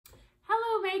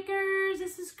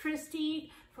is Cristie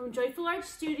from Joyful Art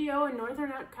Studio in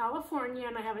Northern California,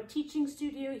 and I have a teaching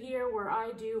studio here where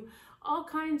I do all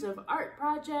kinds of art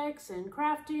projects and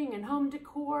crafting and home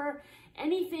decor,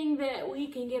 anything that we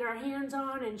can get our hands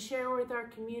on and share with our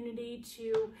community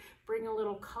to bring a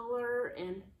little color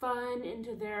and fun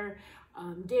into their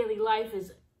daily life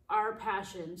is our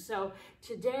passion. So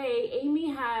today Amy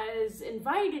has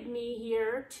invited me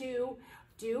here to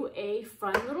do a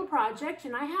fun little project,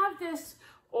 and I have this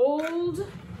old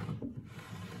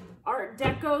Art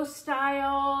Deco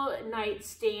style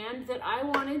nightstand that I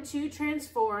wanted to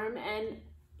transform, and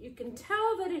you can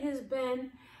tell that it has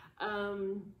been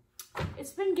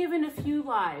it's been given a few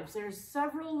lives. There's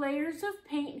several layers of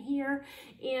paint here,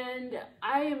 and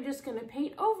I am just going to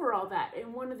paint over all that.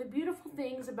 And one of the beautiful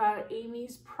things about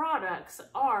Amy's products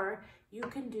are you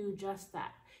can do just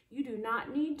that. You do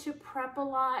not need to prep a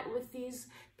lot with these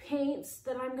paints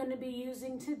that I'm going to be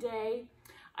using today.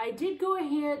 I did go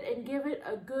ahead and give it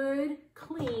a good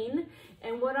clean,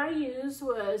 and what I used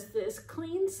was this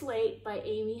Clean Slate by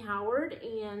Amy Howard,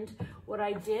 and what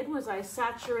I did was I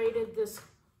saturated this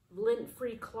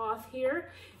lint-free cloth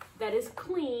here that is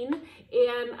clean,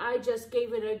 and I just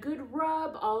gave it a good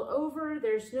rub all over.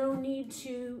 There's no need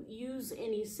to use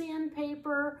any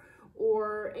sandpaper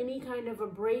or any kind of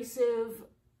abrasive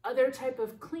other type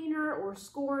of cleaner or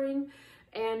scoring,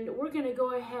 and we're going to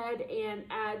go ahead and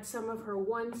add some of her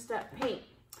one-step paint.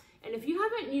 And if you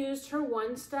haven't used her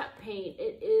one-step paint,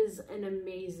 it is an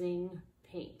amazing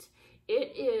paint.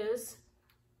 It is,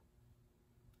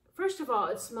 first of all,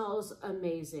 it smells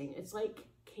amazing. It's like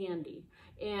candy,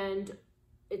 and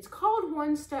it's called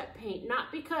one-step paint,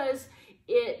 not because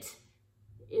it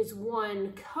is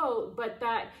one coat, but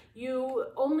that you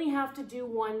only have to do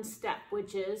one step,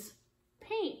 which is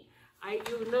paint.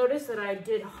 You notice that I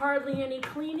did hardly any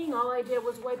cleaning. All I did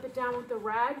was wipe it down with the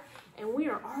rag, and we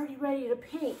are already ready to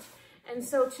paint. And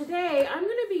so today I'm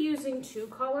going to be using two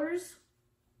colors.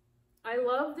 I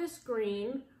love this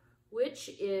green, which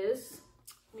is,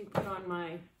 let me put on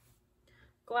my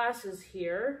glasses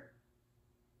here.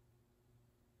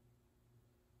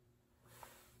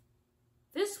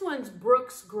 This one's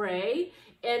Brooks Gray,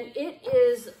 and it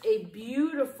is a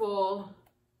beautiful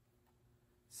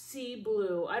sea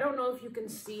blue. I don't know if you can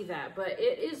see that, but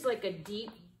it is like a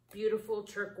deep, beautiful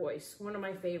turquoise, one of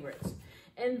my favorites.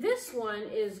 And this one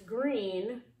is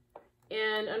green,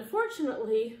 and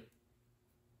unfortunately,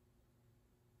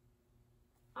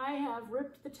 I have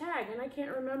ripped the tag, and I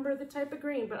can't remember the type of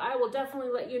green, but I will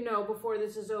definitely let you know before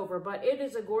this is over. But it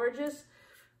is a gorgeous,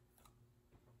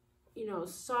 you know,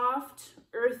 soft,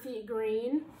 earthy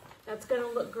green. That's going to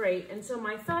look great. And so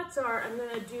my thoughts are I'm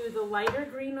going to do the lighter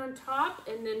green on top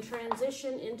and then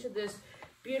transition into this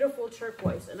beautiful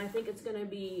turquoise. And I think it's going to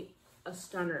be a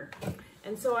stunner.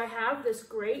 And so I have this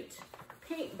great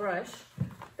paintbrush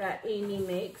that Amy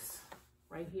makes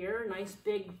right here. Nice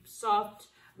big soft,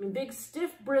 big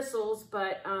stiff bristles,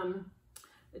 but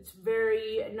it's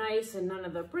very nice, and none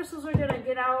of the bristles are going to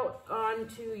get out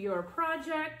onto your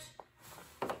project.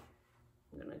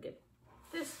 I'm going to get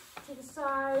this to the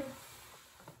side,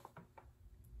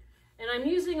 and I'm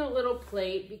using a little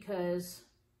plate because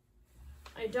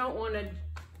I don't want to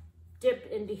dip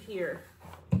into here.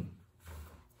 I'm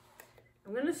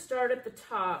going to start at the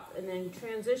top and then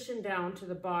transition down to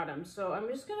the bottom. So I'm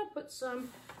just going to put some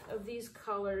of these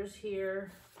colors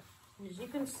here. As you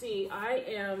can see,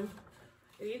 if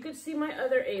you could see my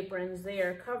other aprons, they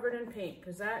are covered in paint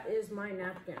because that is my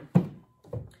napkin.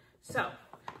 So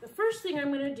the first thing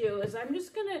I'm going to do is I'm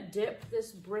just going to dip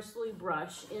this bristly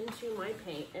brush into my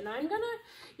paint, and I'm going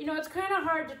to, it's kind of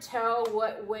hard to tell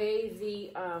what way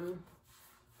the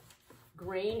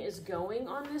grain is going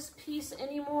on this piece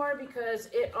anymore because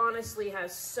it honestly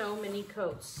has so many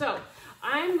coats. So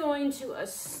I'm going to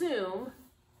assume,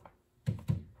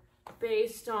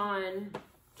 based on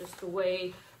just the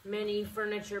way many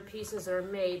furniture pieces are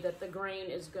made, that the grain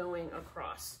is going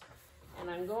across. And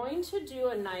I'm going to do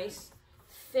a nice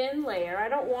thin layer. I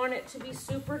don't want it to be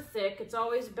super thick. It's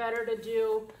always better to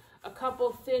do a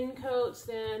couple thin coats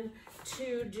than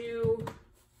to do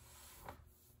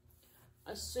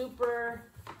a super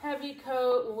heavy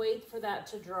coat and wait for that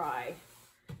to dry.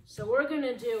 So we're going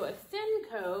to do a thin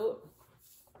coat,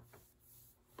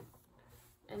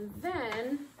 and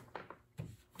then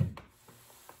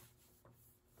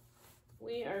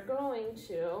we are going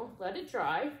to let it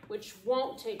dry, which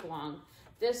won't take long.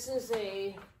 This is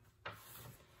a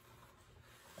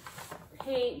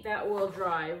paint that will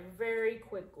dry very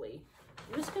quickly.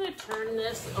 I'm just going to turn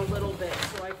this a little bit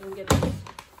so I can get this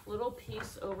little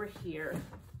piece over here.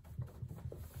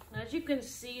 As you can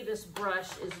see, this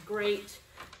brush is great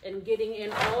in getting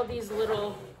in all of these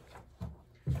little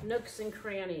nooks and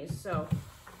crannies. So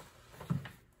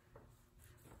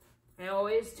I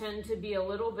always tend to be a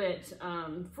little bit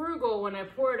frugal when I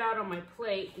pour it out on my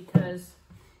plate because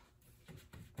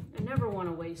I never want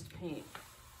to waste paint.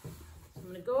 So I'm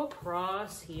going to go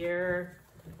across here,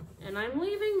 and I'm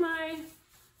leaving my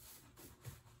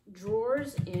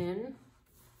drawers in.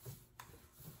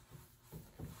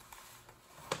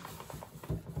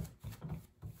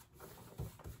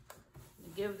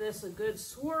 Give this a good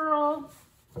swirl,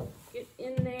 get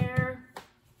in there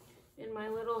in my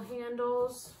little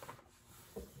handles.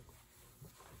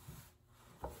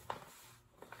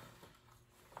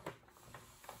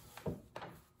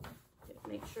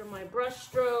 Make sure my brush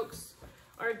strokes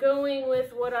are going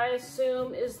with what I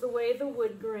assume is the way the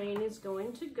wood grain is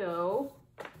going to go,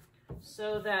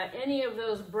 so that any of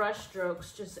those brush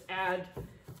strokes just add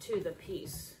to the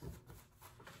piece.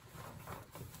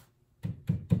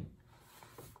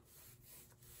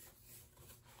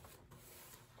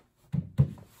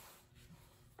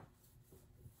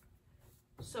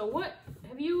 So what,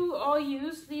 have you all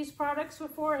used these products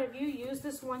before? Have you used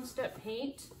this one-step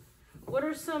paint? What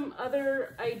are some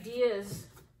other ideas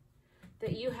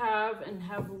that you have and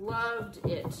have loved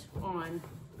it on?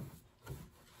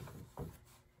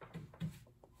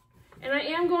 And I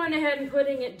am going ahead and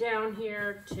putting it down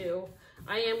here too.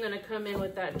 I am going to come in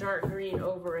with that dark green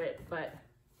over it, but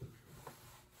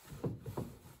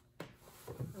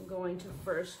I'm going to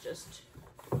first just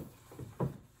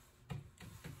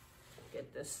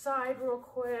get this side real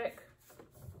quick.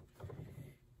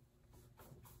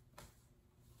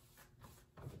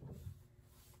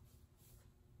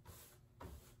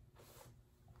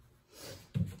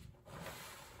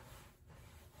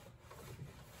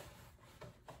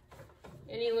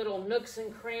 Any little nooks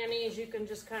and crannies, you can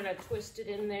just kind of twist it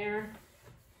in there.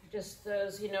 Just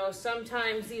those, you know,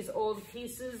 sometimes these old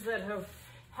pieces that have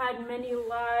had many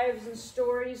lives and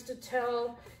stories to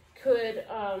tell could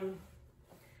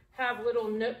have little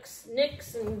nicks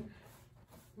and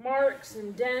marks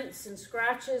and dents and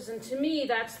scratches. And to me,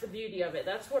 that's the beauty of it.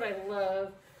 That's what I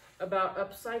love about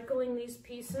upcycling these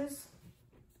pieces.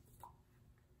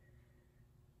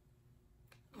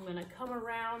 I'm gonna come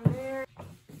around there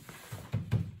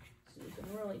so you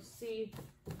can really see.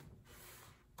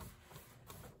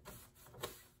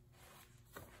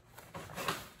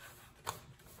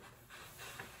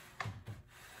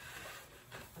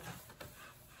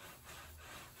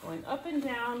 Going up and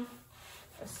down,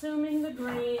 assuming the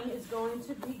grain is going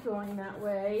to be going that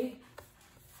way.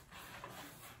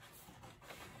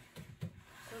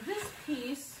 So this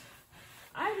piece,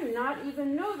 I do not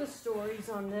even know the stories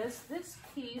on this. This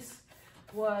piece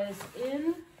was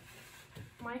in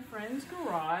my friend's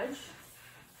garage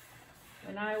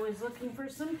and I was looking for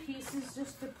some pieces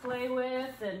just to play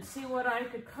with and see what I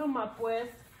could come up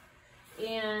with.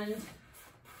 And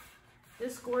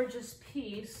this gorgeous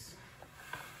piece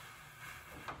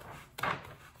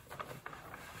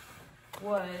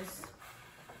was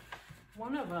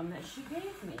one of them that she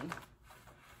gave me.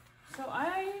 So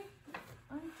I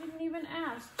didn't even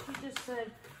ask. She just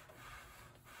said,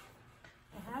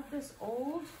 I have this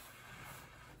old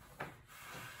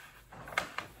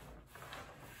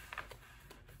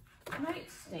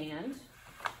nightstand.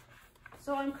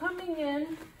 So I'm coming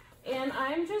in and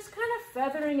I'm just kind of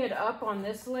feathering it up on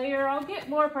this layer. I'll get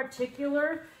more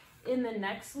particular in the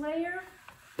next layer.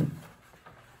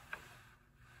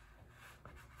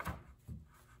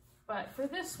 But for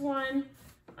this one,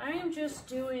 I am just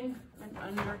doing an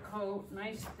undercoat,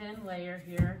 nice thin layer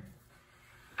here.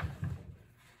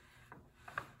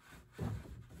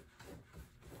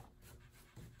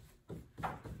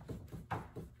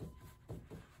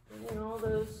 Getting all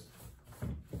those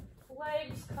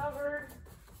legs covered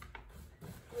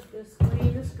with this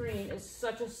green. This green is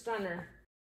such a stunner.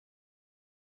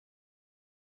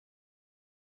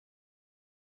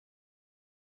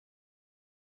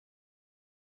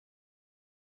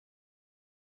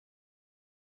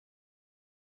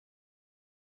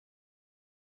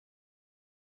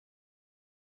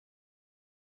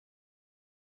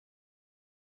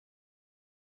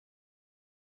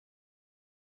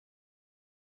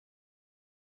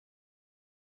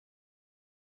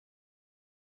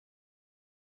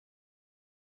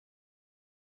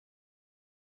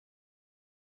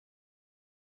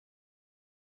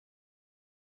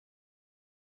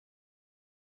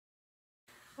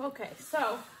 Okay,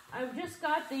 so I've just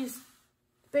got these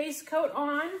base coat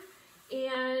on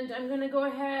and I'm gonna go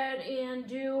ahead and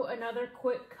do another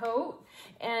quick coat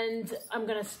and I'm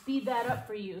gonna speed that up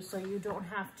for you so you don't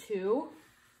have to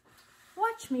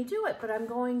watch me do it, but I'm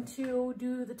going to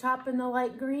do the top in the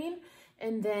light green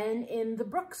and then in the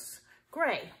Brooks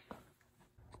gray.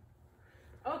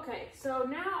 Okay, so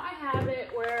now I have it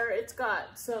where it's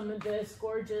got some of this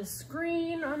gorgeous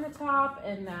green on the top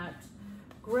and that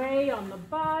gray on the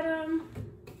bottom.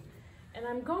 And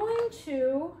I'm going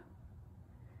to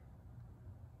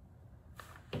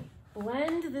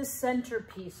blend this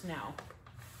centerpiece now.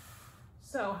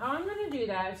 So how I'm going to do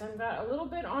that is I've got a little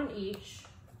bit on each.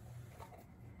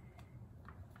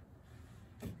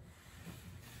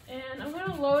 And I'm going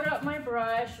to load up my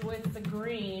brush with the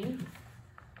green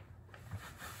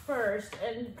first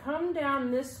and come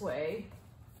down this way.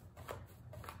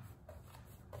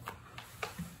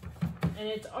 And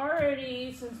it's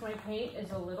already, since my paint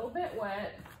is a little bit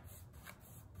wet,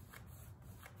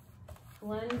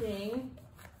 blending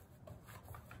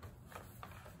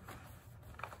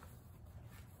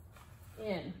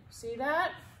in. See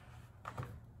that?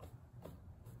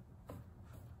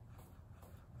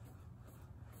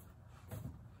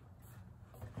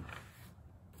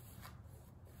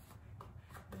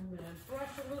 I'm going to brush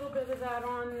a little bit of that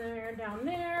on there, down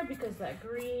there, because that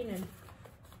green and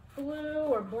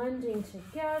blue are blending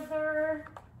together.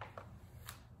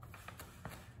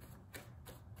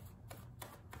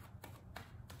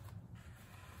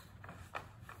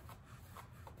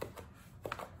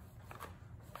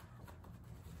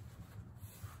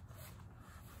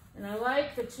 And I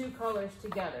like the two colors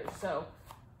together, so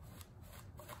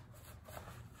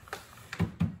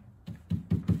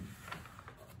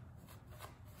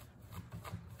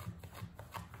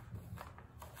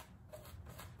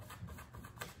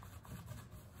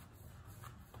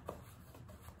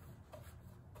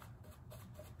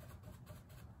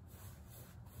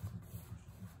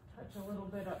a little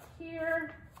bit up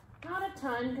here, not a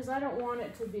ton because I don't want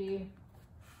it to be,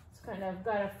 it's kind of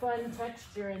got a fun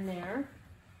texture in there.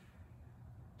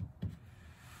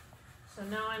 So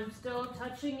now I'm still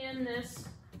touching in this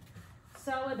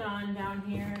celadon down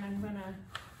here, and I'm gonna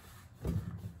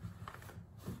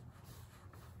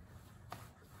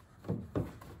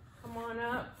come on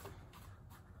up.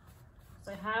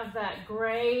 So I have that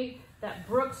gray, that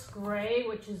Brooks gray,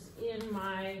 which is in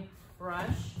my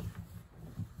brush.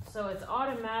 So it's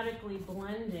automatically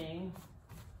blending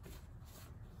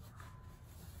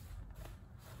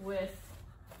with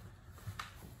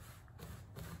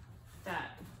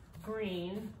that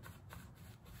green.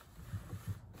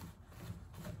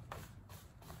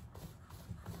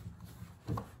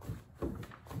 Kind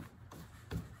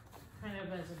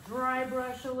of as a dry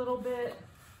brush a little bit,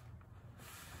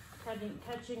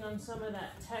 catching on some of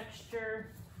that texture.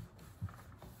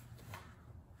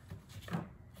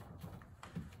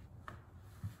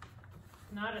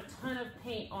 Not a ton of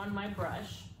paint on my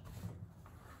brush.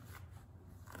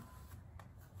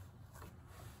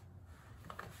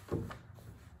 In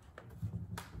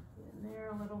there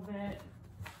a little bit.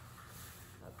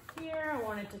 Up here, I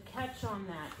want it to catch on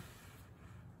that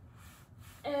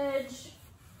edge.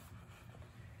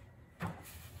 I'm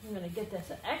going to get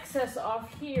this excess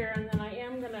off here, and then I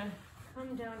am going to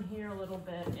come down here a little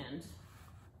bit and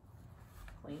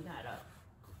clean that up.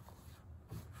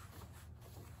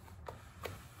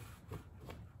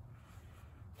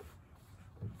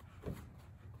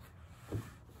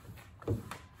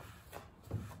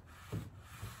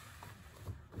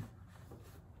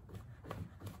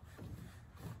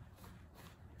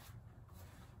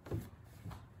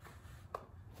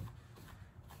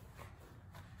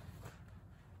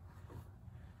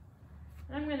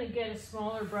 I'm going to get a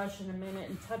smaller brush in a minute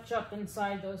and touch up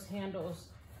inside those handles,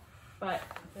 but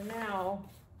for now,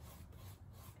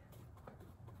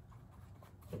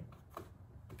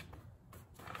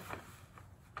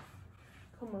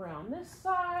 come around this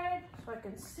side so I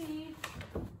can see.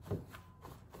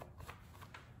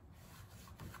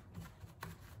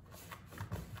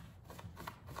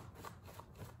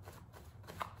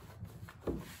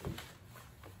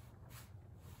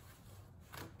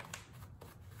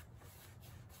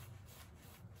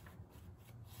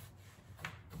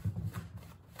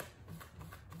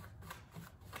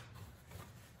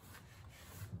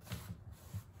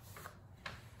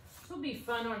 This will be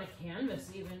fun on a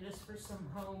canvas, even just for some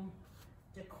home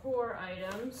decor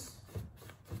items.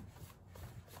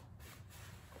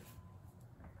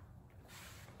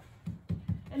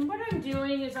 And what I'm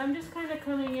doing is I'm just kind of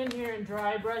coming in here and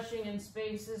dry brushing in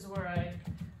spaces where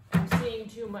I'm seeing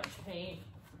too much paint,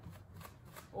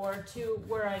 or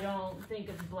where I don't think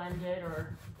it's blended,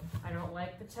 or I don't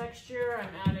like the texture.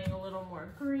 I'm adding a little more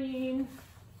green.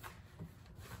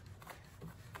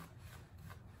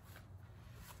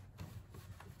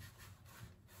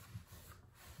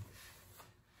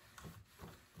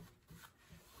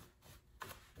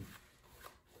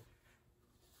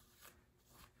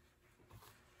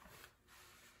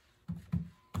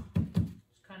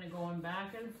 kind of going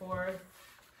back and forth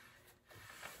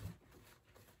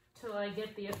till I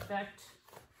get the effect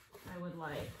I would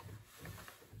like.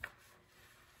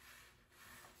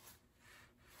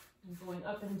 I'm going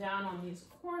up and down on these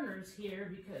corners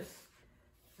here because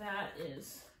that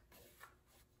is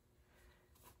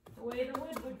the way the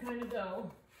wood would kind of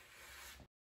go.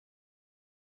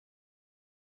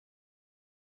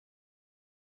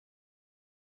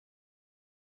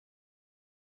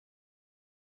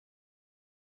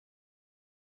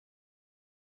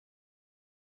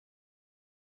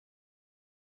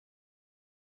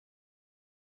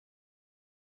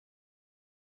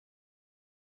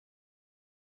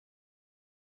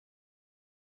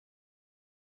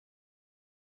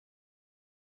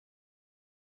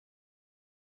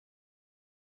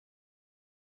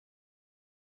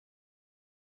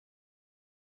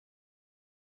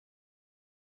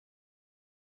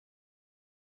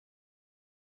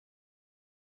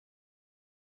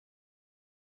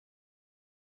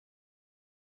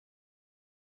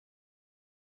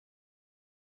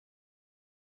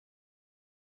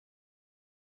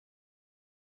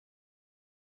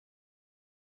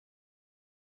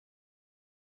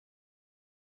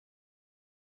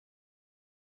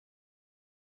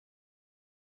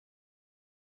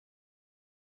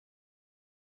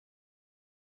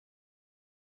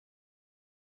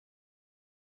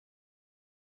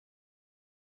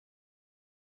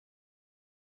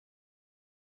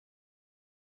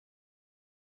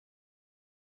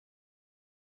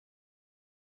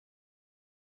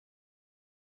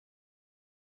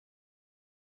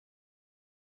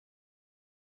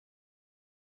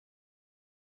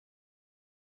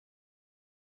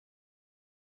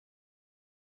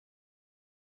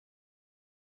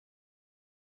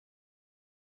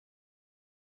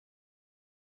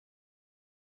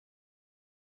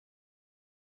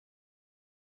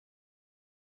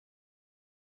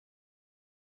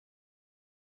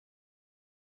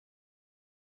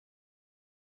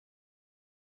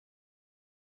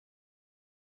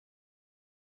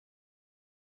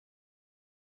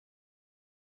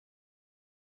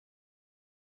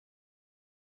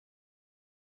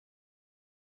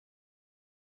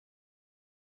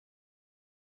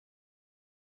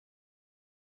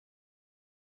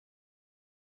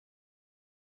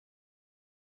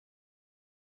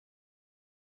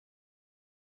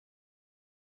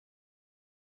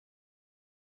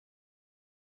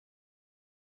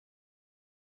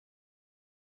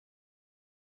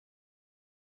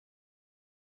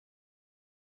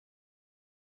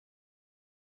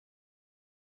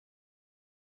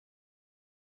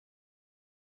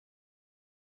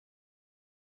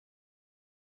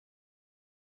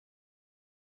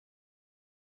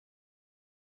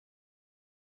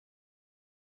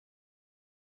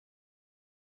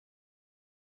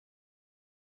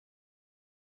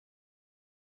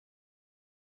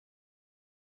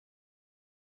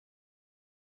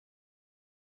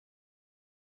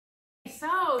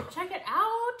 So check it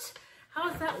out.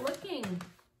 How's that looking?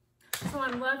 So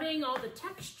I'm loving all the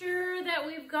texture that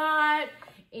we've got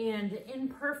and the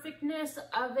imperfectness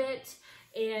of it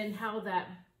and how that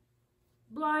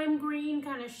lime green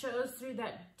kind of shows through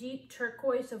that deep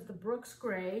turquoise of the Brooks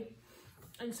gray.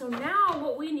 And so now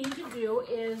what we need to do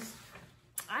is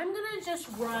I'm gonna just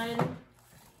run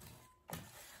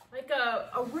like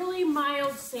a really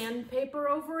mild sandpaper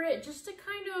over it just to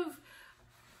kind of,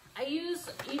 I use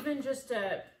even just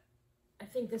I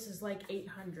think this is like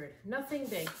 800, nothing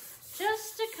big,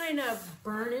 just to kind of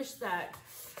burnish that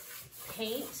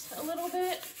paint a little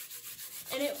bit.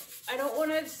 And I don't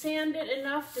want to sand it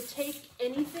enough to take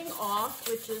anything off,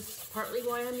 which is partly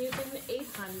why I'm using the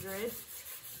 800.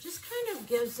 Just kind of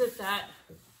gives it that,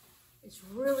 it's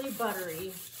really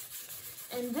buttery.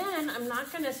 And then I'm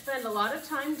not going to spend a lot of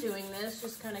time doing this,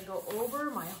 just kind of go over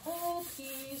my whole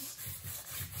piece.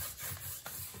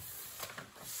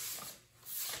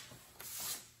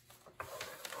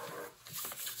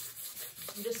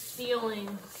 I'm just feeling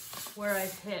where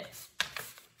I've hit.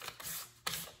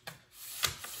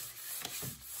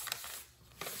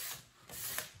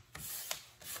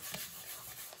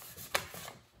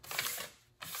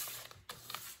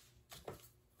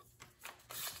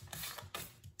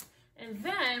 And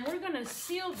then we're gonna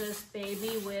seal this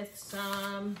baby with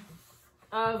some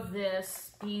of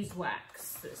this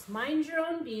beeswax, this Mind Your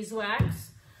Own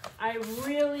beeswax. I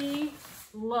really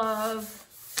love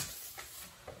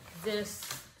this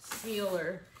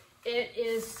sealer. It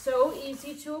is so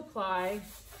easy to apply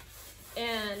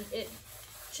and it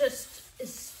just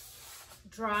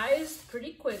dries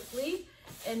pretty quickly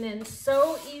and then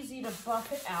so easy to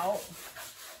buff it out.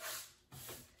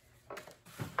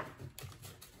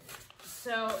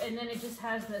 So, and then it just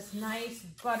has this nice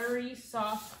buttery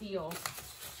soft feel.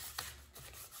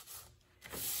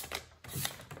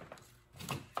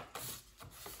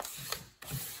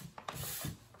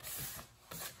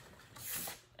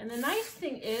 And the nice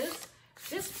thing is,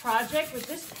 this project with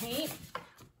this paint,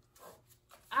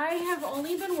 I have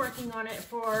only been working on it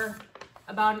for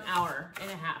about an hour and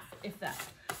a half, if that.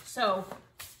 So,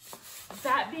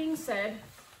 that being said,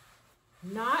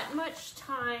 not much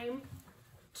time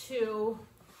to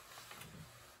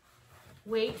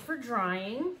wait for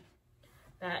drying.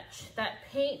 That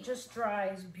paint just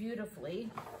dries beautifully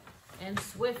and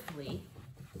swiftly.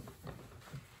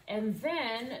 And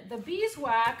then the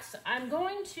beeswax, I'm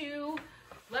going to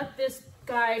let this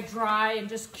guy dry and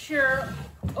just cure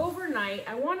overnight.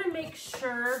 I want to make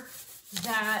sure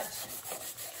that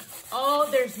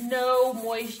there's no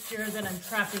moisture that I'm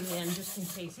trapping in, just in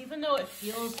case. Even though it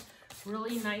feels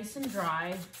really nice and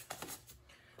dry,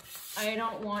 I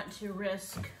don't want to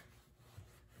risk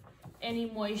any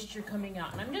moisture coming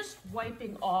out. And I'm just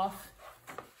wiping off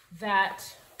that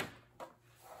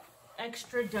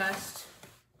extra dust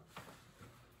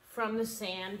from the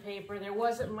sandpaper. There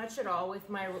wasn't much at all with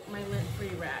my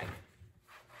lint-free rag.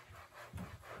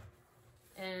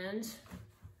 And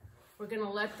we're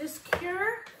gonna let this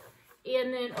cure,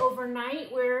 and then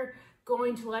overnight we're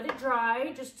going to let it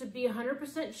dry just to be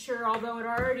 100% sure, although it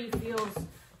already feels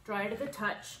dry to the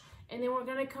touch. And then we're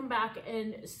gonna come back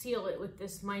and seal it with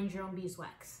this Mind Your Own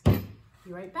beeswax.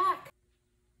 Be right back.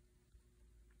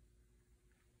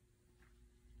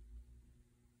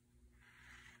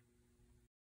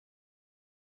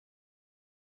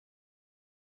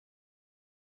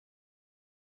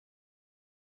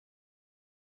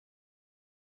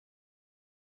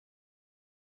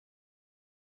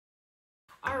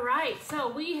 All right,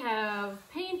 so we have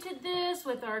painted this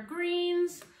with our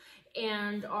greens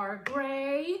and our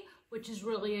gray, which is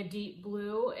really a deep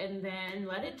blue, and then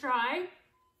let it dry.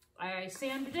 I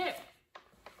sanded it,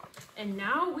 and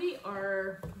now we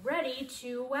are ready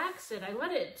to wax it. I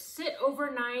let it sit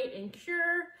overnight and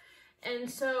cure, and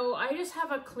so I just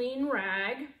have a clean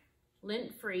rag,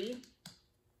 lint-free,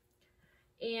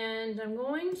 and I'm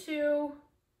going to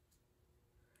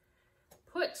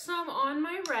put some on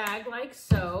my rag like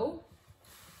so,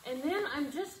 and then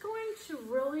I'm just going to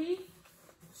really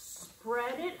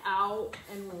spread it out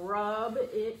and rub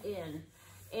it in.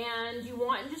 And you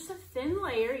want just a thin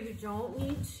layer. You don't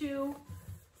need to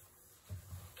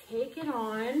cake it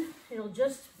on. It'll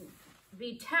just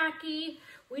be tacky.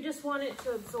 We just want it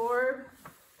to absorb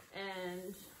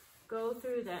and go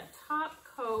through that top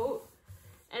coat.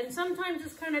 And sometimes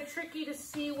it's kind of tricky to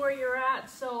see where you're at,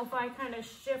 so if I kind of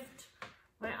shift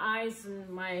my eyes and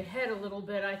my head a little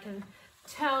bit, I can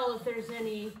tell if there's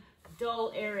any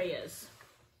dull areas.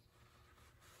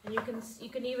 And you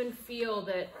can even feel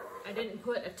that I didn't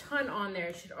put a ton on there.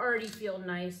 It should already feel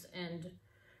nice and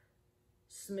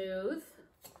smooth.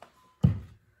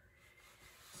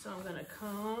 So I'm gonna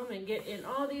come and get in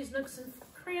all these nooks and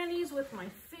crannies with my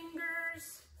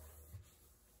fingers.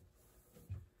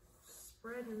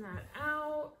 Spreading that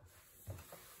out.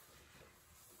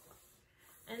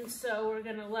 And so we're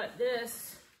gonna let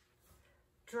this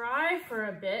dry for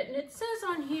a bit. And it says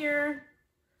on here,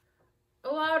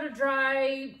 allow to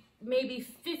dry maybe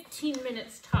 15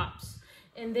 minutes tops.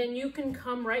 And then you can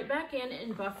come right back in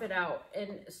and buff it out.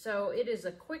 And so it is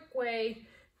a quick way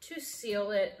to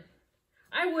seal it.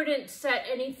 I wouldn't set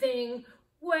anything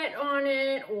wet on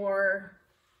it, or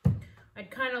I'd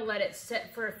kind of let it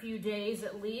sit for a few days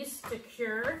at least to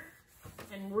cure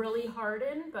and really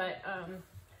harden, but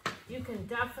you can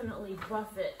definitely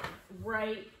buff it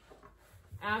right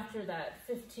after that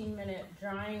 15-minute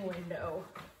drying window.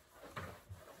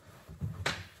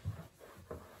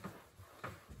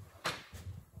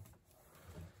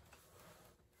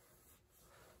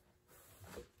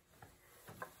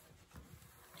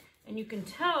 And you can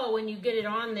tell when you get it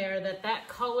on there that that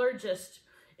color just,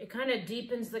 it kind of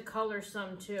deepens the color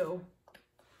some too.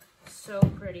 So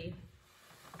pretty.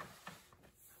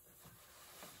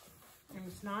 And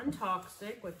it's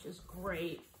non-toxic, which is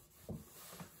great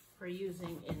for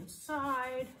using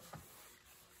inside.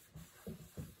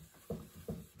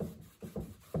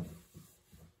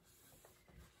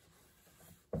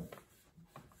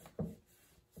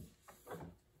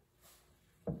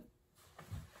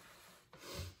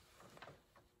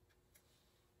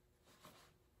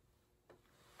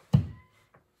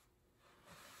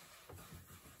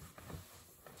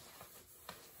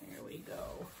 There we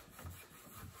go.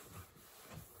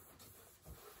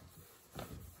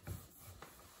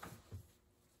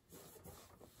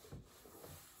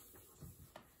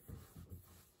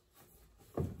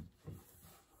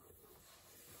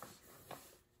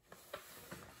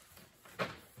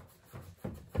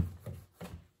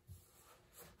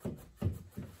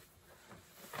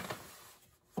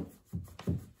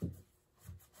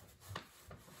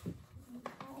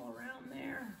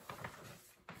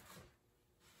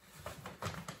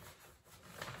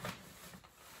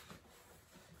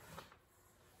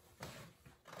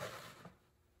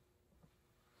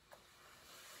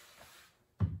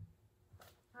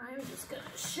 I'm just gonna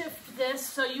shift this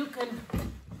so you can, I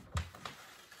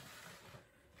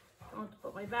don't have to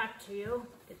put my back to you,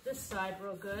 get this side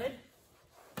real good.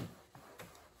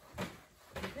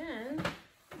 And then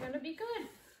you're gonna be good.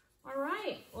 All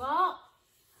right, well,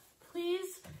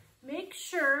 please make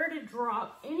sure to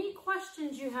drop any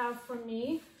questions you have for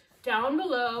me down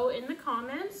below in the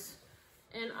comments,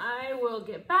 and I will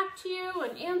get back to you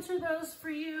and answer those for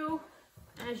you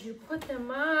as you put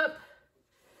them up.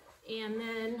 And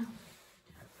then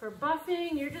for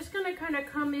buffing, you're just gonna kind of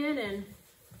come in, and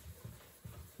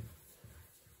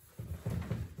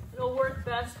it'll work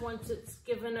best once it's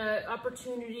given an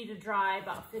opportunity to dry,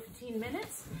 about 15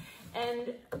 minutes.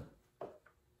 And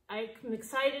I'm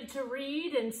excited to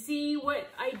read and see what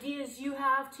ideas you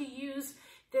have to use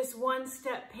this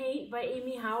one-step paint by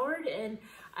Amy Howard. And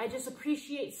I just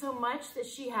appreciate so much that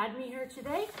she had me here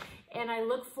today. And I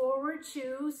look forward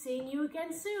to seeing you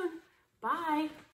again soon. Bye.